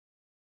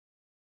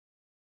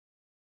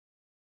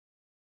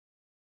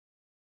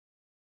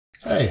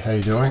Hey, how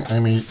you doing?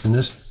 In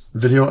this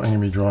video, I'm going to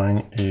be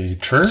drawing a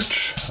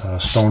church.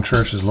 Stone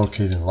Church is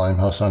located in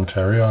Limehouse,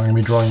 Ontario. I'm going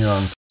to be drawing it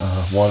on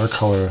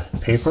watercolor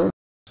paper,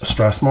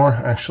 Strathmore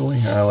actually.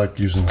 I like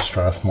using the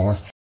Strathmore.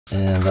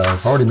 And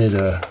I've already made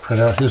a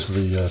printout. Here's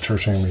the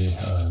church I'm going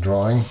to be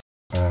drawing.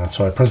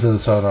 So I printed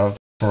this out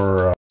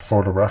for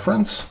photo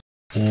reference.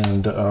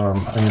 And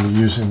I'm going to be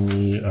using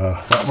the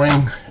flat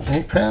wing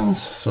ink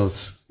pens. So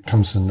it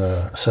comes in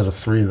a set of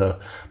three, the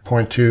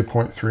 0.2,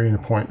 0.3, and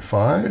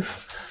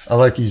 0.5. I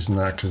like using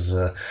that because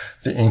the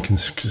ink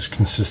is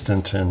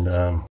consistent, and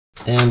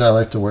I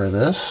like to wear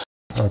this.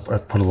 I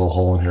put a little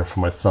hole in here for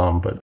my thumb,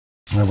 but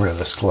I wear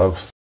this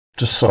glove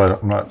just so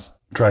I'm not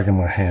dragging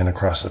my hand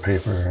across the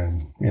paper,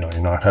 and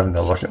you're not having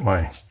to look at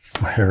my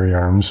hairy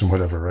arms and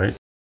whatever, right?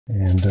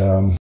 And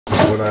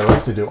what I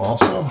like to do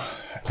also,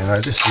 and I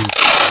just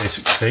use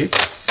basic tape,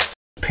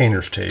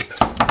 painter's tape.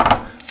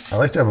 I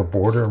like to have a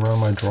border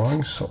around my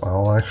drawings, so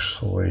I'll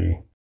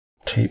actually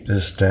tape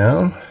this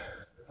down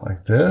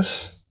like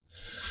this.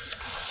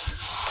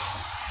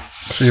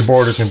 So your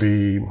border can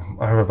be,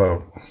 I have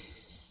about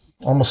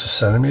almost a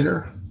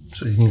centimeter,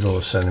 so you can go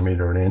a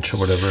centimeter, an inch, or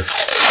whatever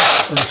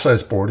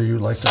size border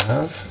you'd like to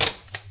have.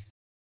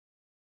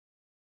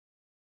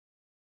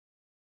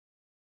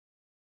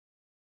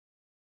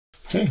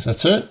 Okay,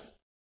 that's it.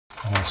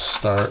 I'll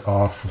start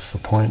off with the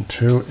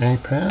 0.2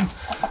 ink pen.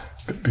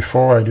 But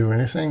before I do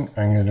anything,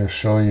 I'm going to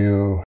show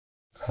you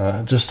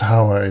just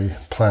how I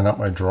plan out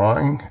my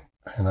drawing,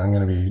 and I'm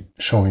going to be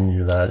showing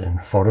you that in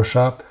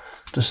Photoshop.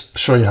 Just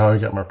show you how I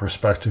get my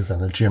perspective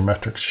and the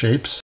geometric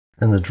shapes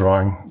in the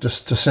drawing,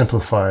 just to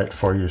simplify it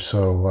for you.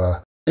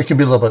 So it can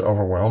be a little bit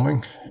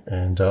overwhelming,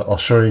 and I'll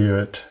show you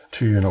it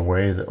to you in a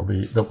way that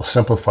will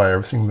simplify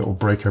everything, that will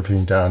break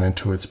everything down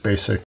into its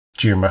basic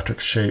geometric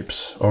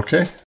shapes.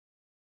 Okay?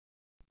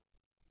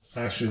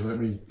 Actually, let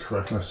me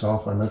correct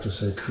myself. I meant to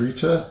say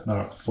Krita,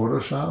 not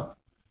Photoshop,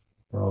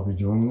 where I'll be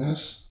doing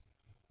this.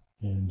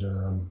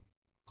 And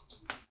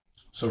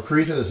so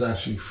Krita is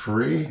actually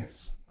free,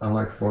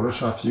 unlike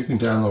Photoshop. So you can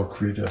download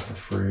Krita for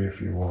free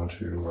if you want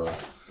to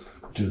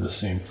do the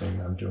same thing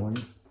I'm doing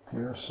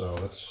here.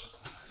 So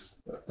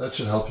that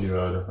should help you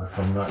out if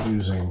I'm not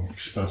using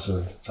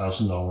expensive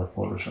 $1,000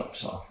 Photoshop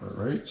software,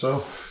 right?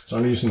 So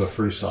I'm using the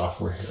free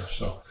software here.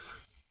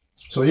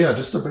 So yeah,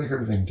 just to break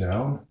everything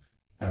down.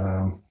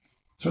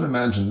 Sort of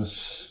imagine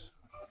this.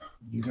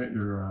 You got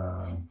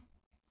your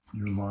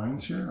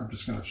lines here. I'm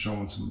just going to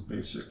show some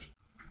basic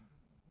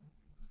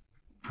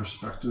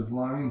perspective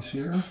lines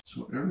here.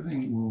 So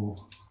everything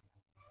will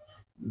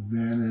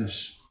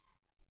vanish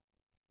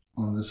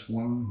on this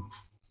one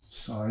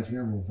side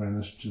here, will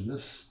vanish to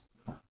this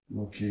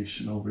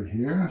location over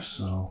here.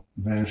 So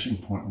vanishing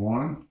point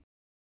 1.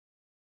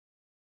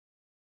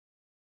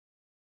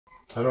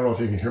 I don't know if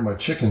you can hear my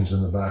chickens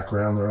in the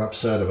background. They're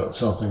upset about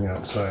something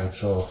outside.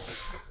 So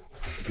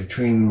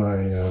between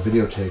my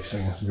video takes, I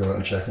have to go out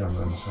and check on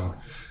them. So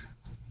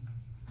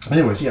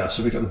anyways, yeah,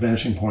 so we got the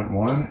vanishing point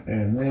 1,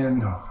 and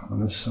then on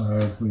this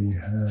side we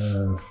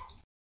have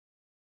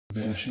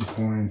vanishing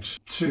point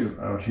 2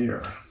 out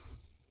here.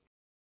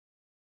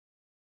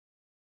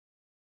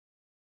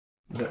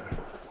 There.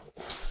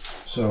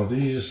 So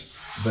these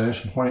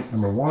vanishing point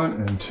number 1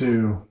 and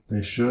 2,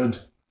 they should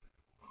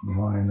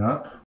line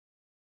up.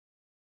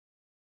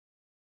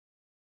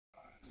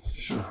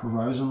 Show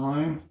horizon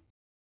line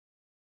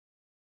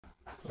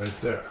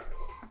right there.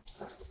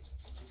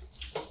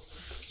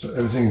 So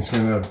everything is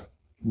going to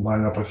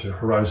line up with your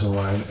horizon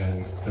line,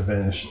 and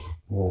the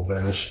will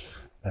vanish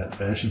at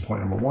vanishing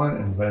point number 1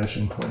 and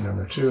vanishing point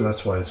number 2.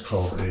 That's why it's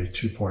called a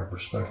 2-point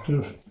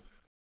perspective.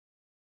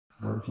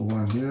 Vertical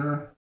one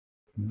here,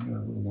 and you got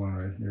a little one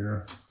right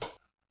here,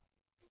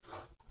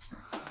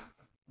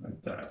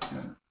 like that.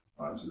 And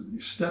obviously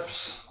these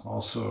steps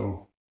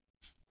also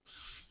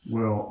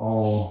will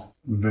all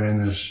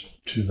vanish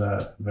to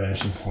that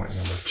vanishing point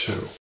number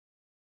 2.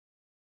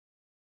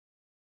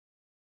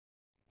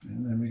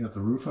 And then we got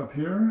the roof up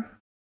here.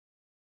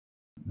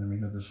 And then we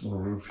got this little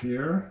roof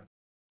here,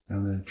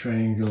 and the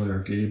triangular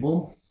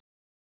gable.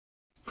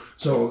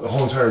 So the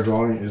whole entire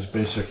drawing is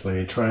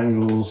basically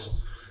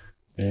triangles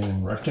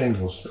and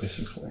rectangles,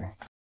 basically.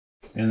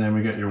 And then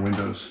we got your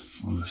windows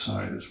on the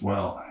side as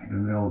well,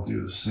 and they'll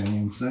do the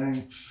same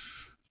thing.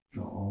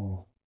 They'll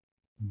all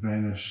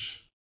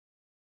vanish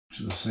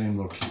to the same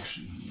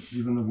location.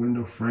 Even the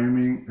window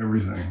framing,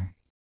 everything.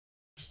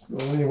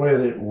 The only way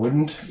that it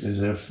wouldn't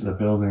is if the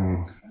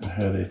building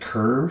had a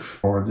curve,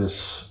 or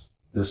this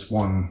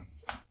one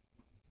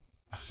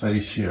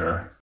face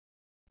here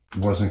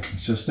wasn't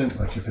consistent,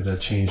 like if it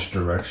had changed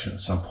direction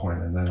at some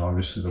point, and then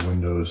obviously the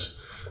windows,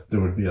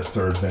 there would be a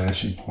third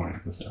vanishing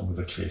point with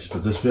the case.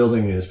 But this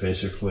building is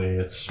basically,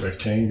 it's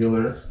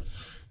rectangular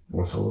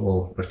with a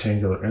little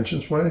rectangular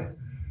entranceway,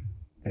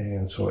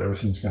 and so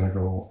everything's going to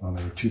go on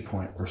a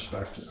 2-point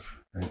perspective,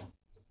 right?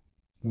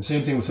 And the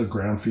same thing with the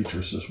ground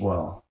features as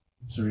well.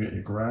 So you get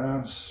your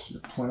grass,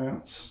 your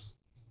plants,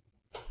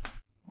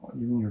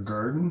 even your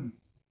garden,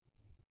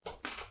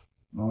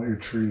 all your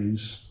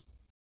trees,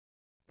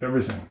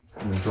 everything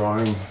in the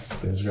drawing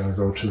is going to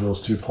go to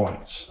those 2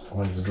 points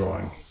on your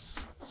drawing.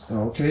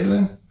 Okay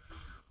then,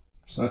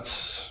 so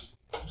that's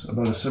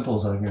about as simple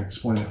as I can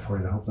explain it for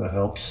you. I hope that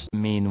helps.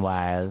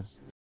 Meanwhile.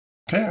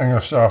 Okay, I'm going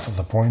to start off with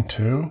the point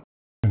 2,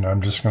 and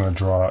I'm just going to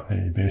draw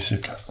a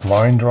basic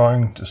line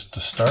drawing just to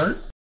start.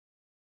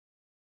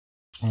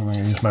 I'm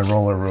going to use my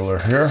roller ruler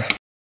here.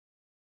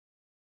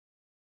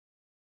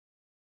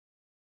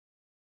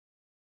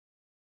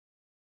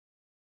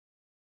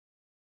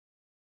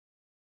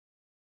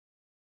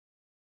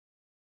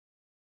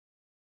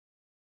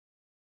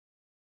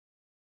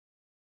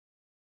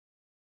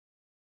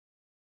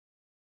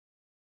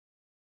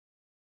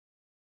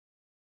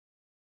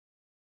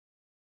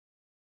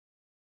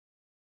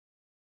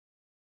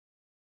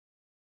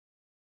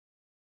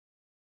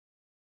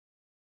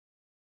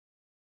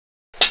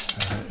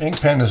 Ink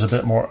pen is a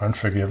bit more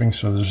unforgiving,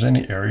 so if there's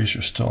any areas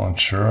you're still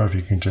unsure of,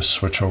 you can just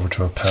switch over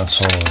to a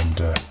pencil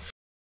and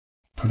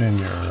put in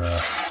your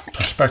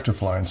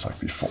perspective lines like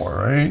before,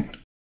 right?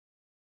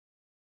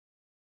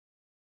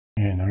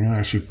 And I'm going to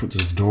actually put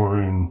this door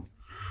in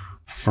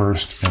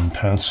first in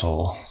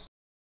pencil.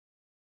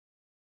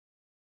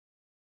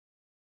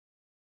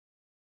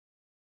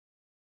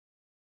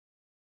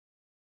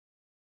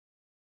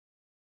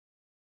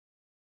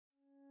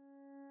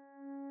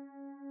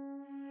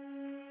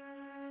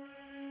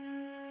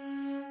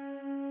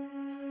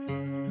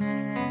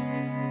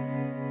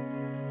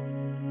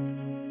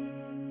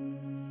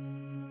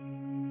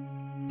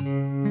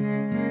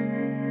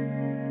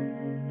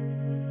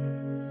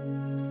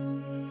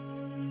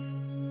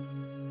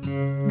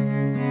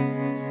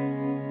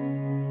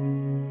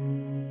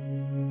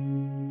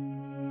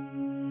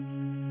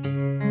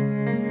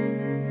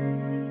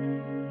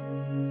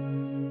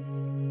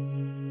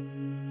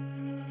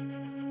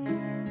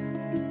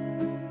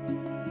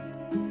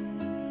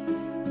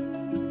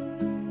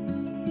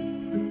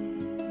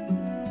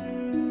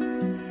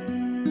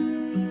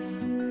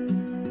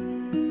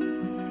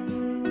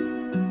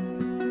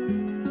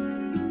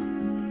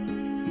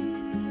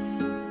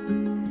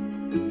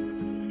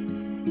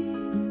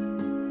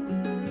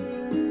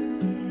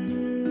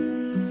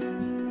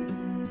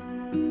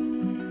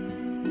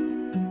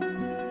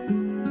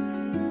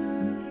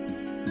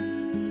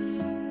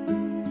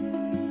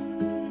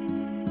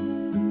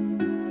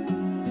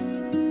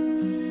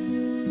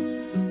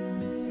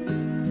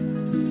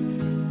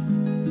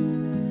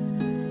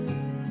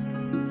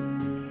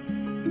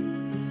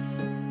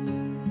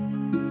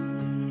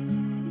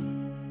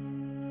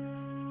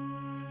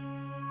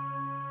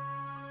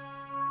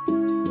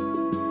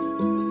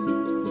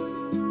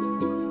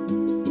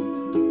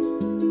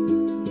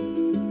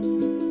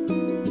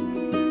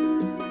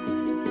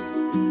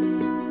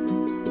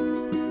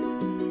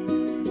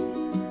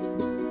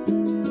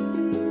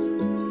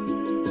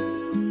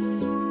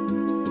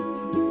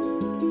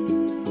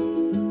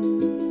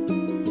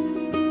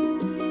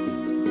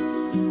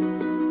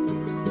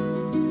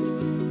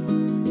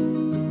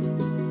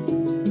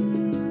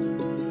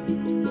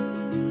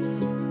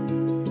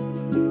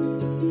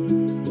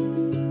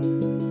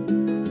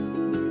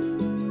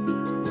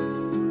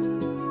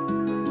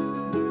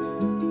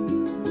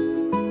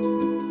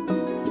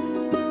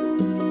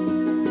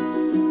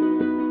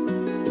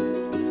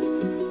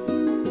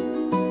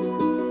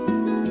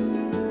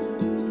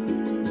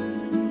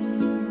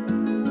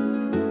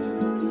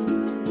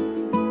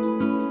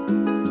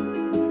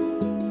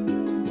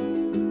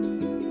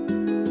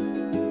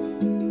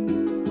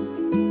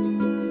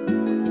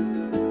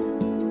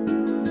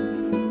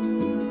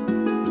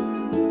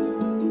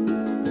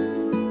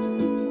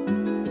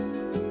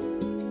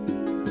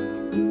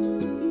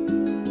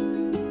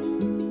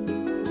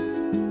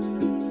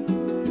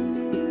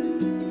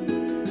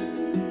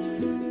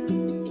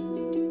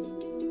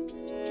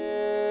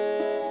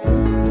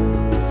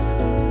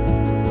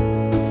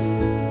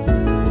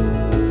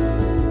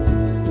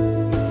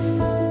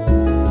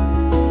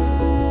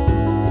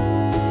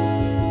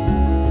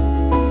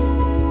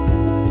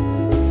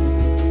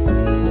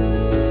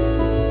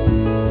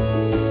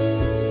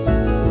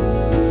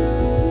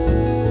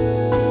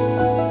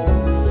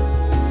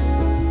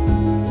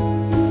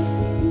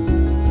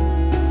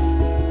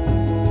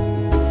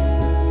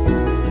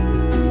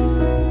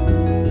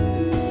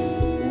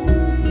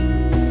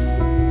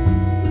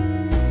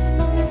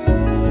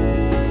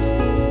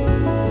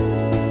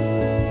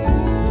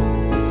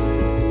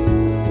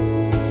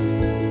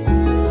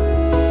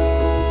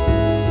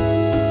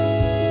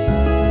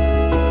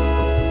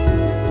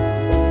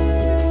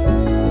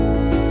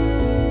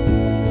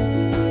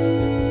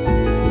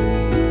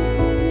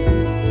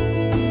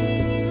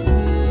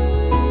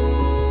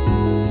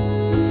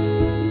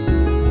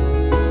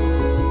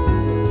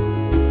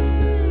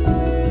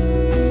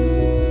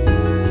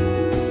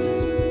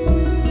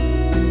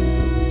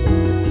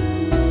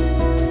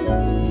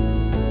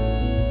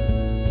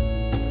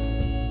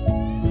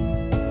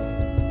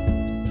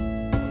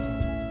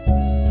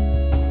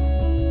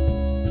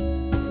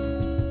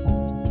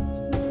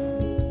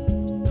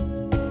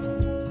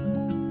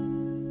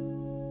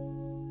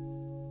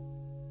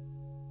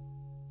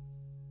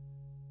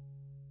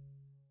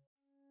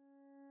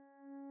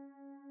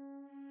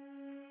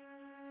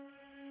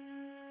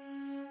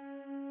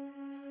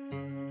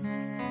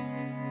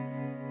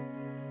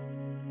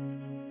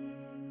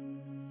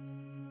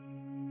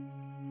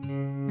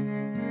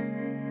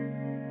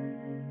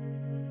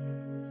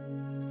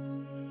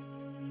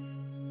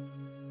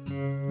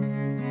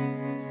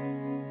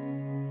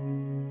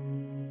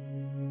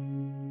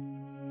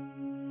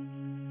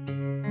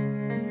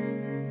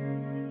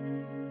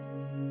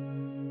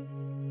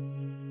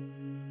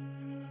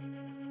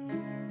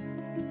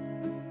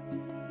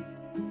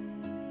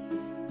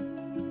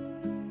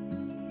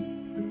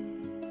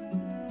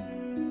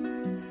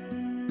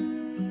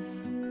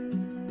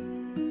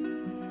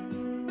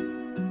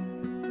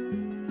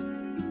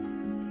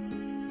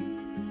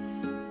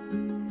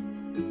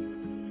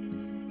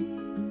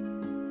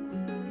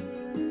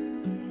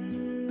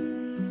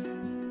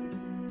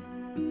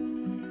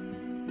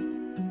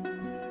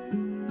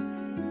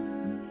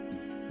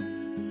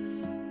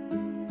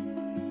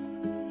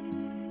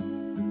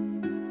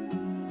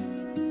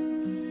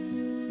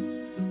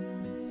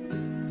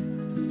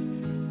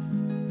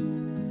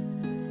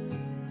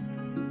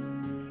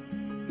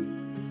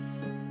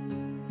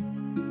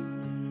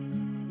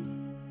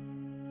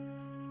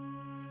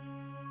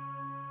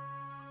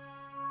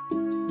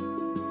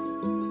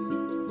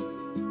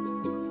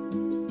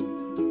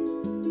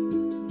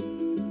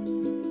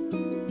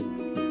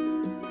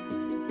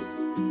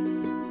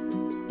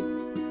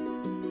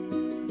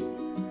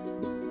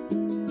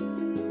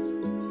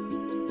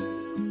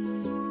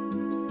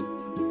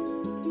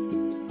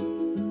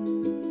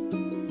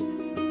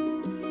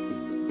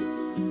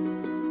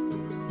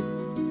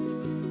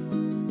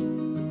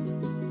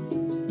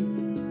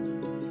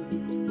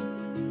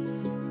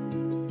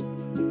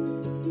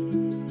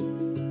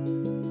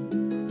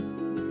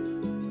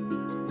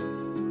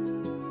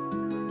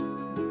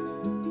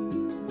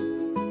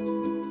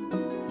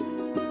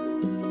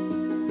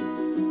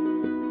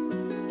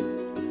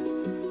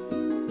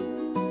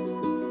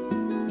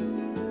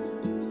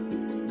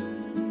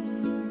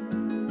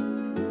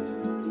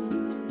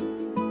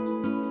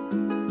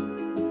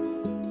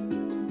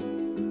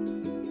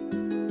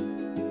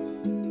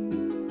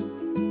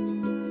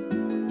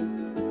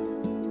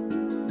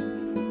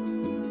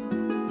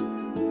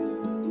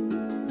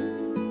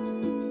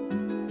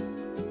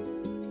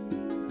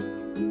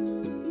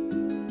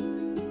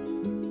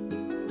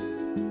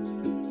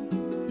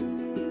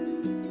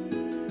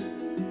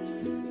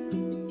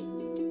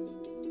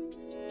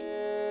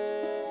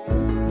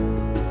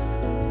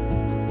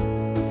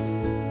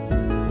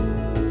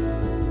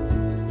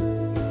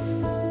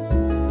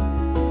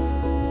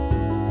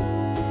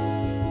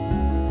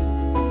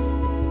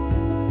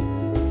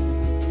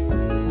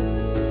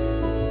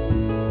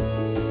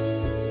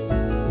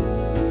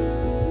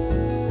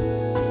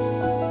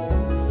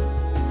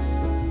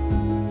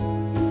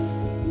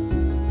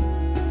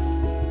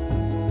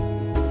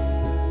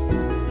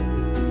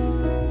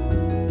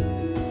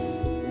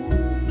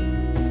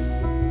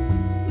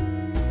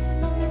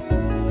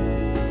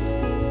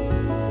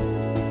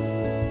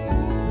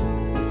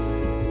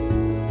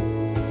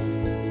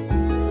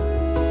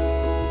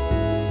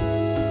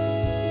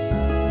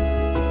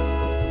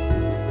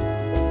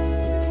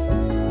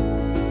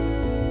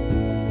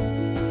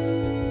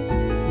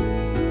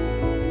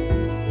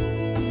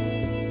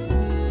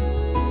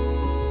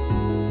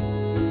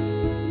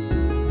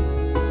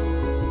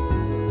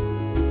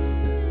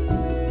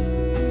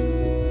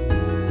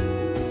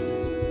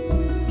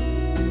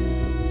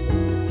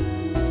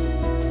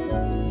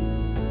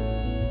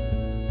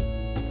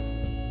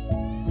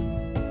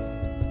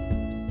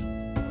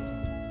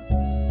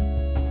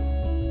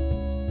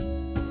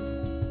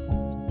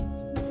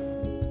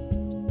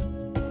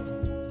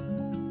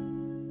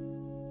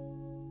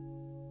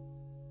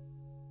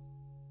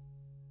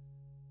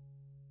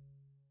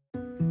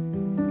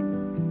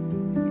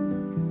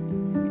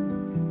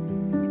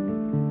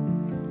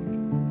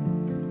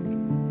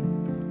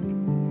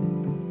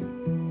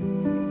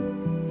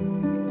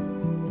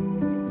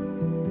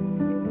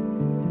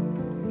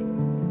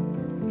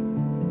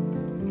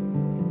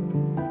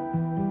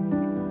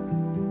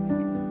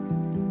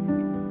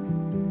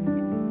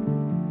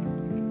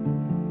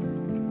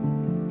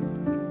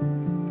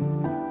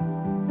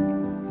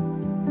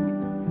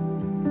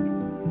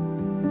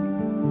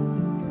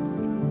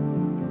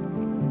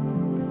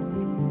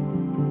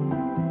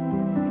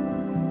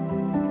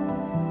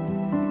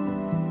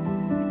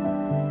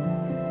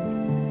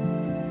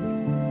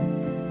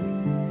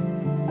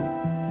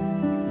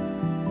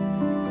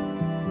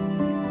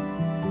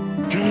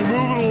 Can you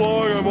move it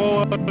along? I'm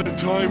all out of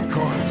time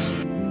cards.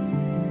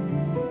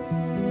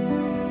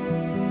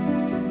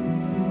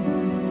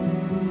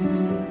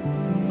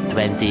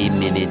 Twenty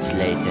minutes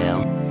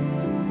later.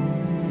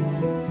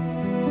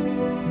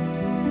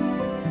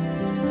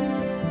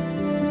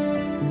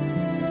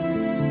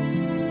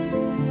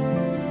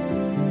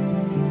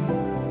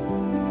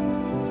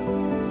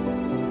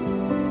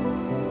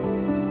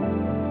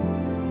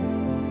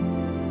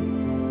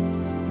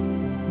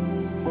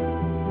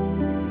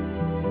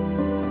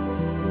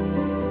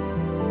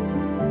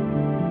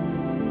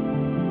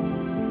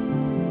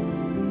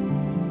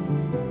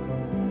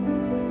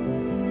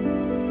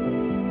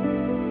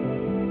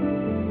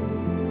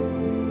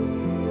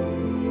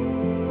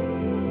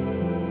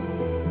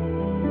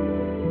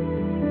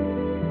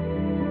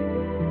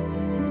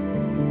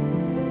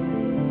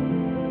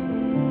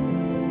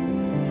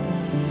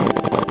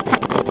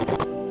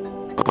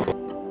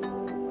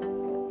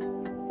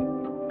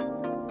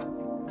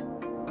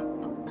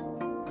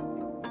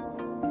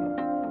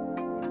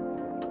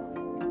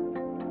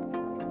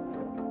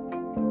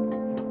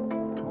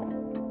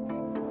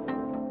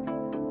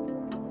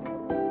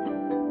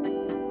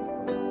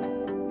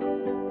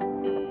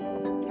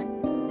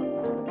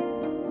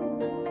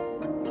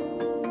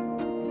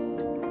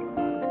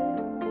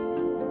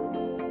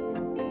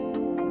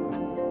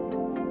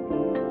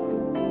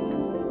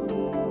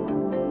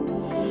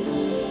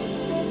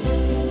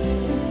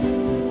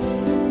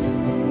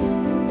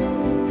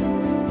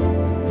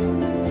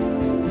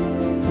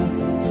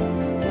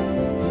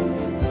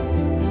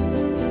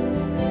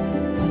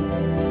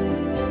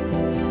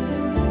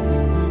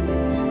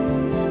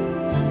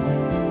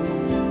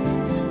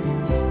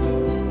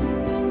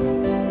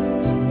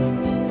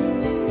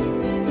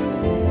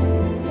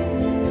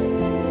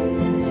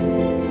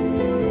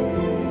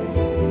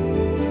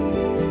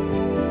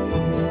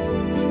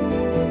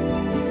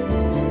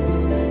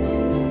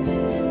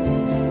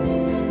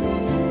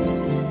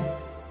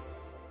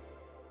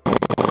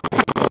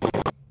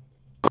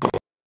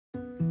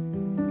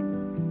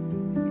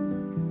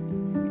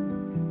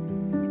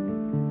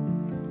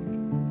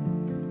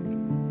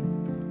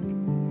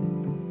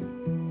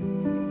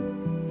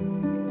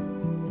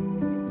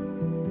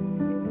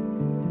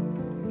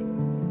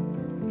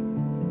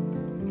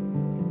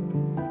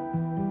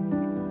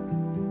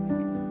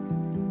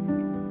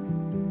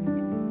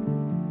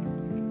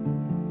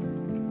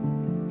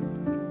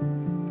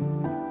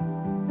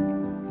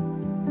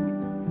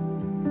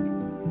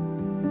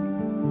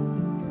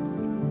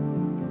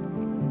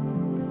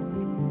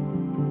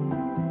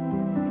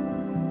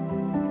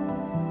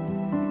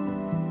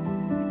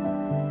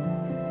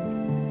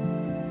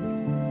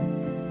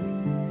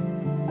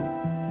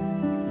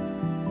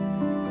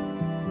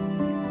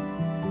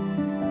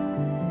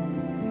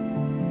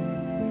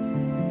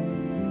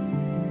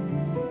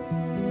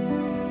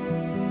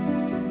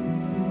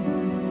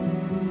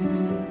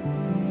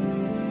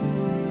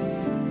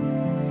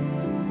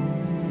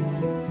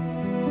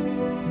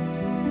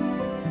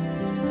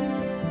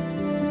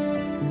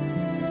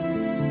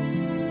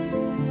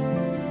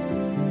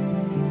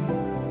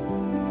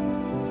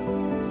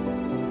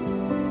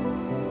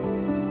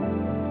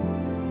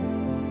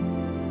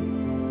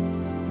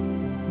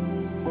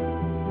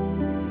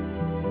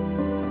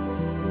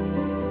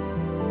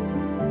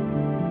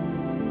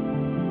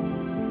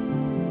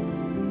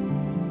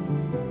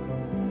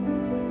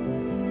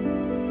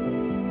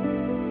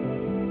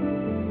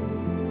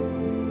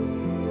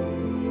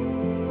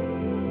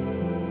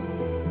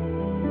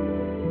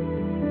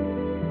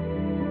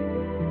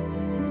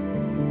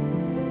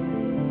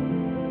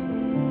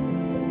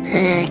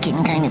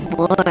 Getting kind of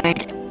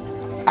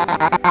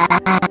bored.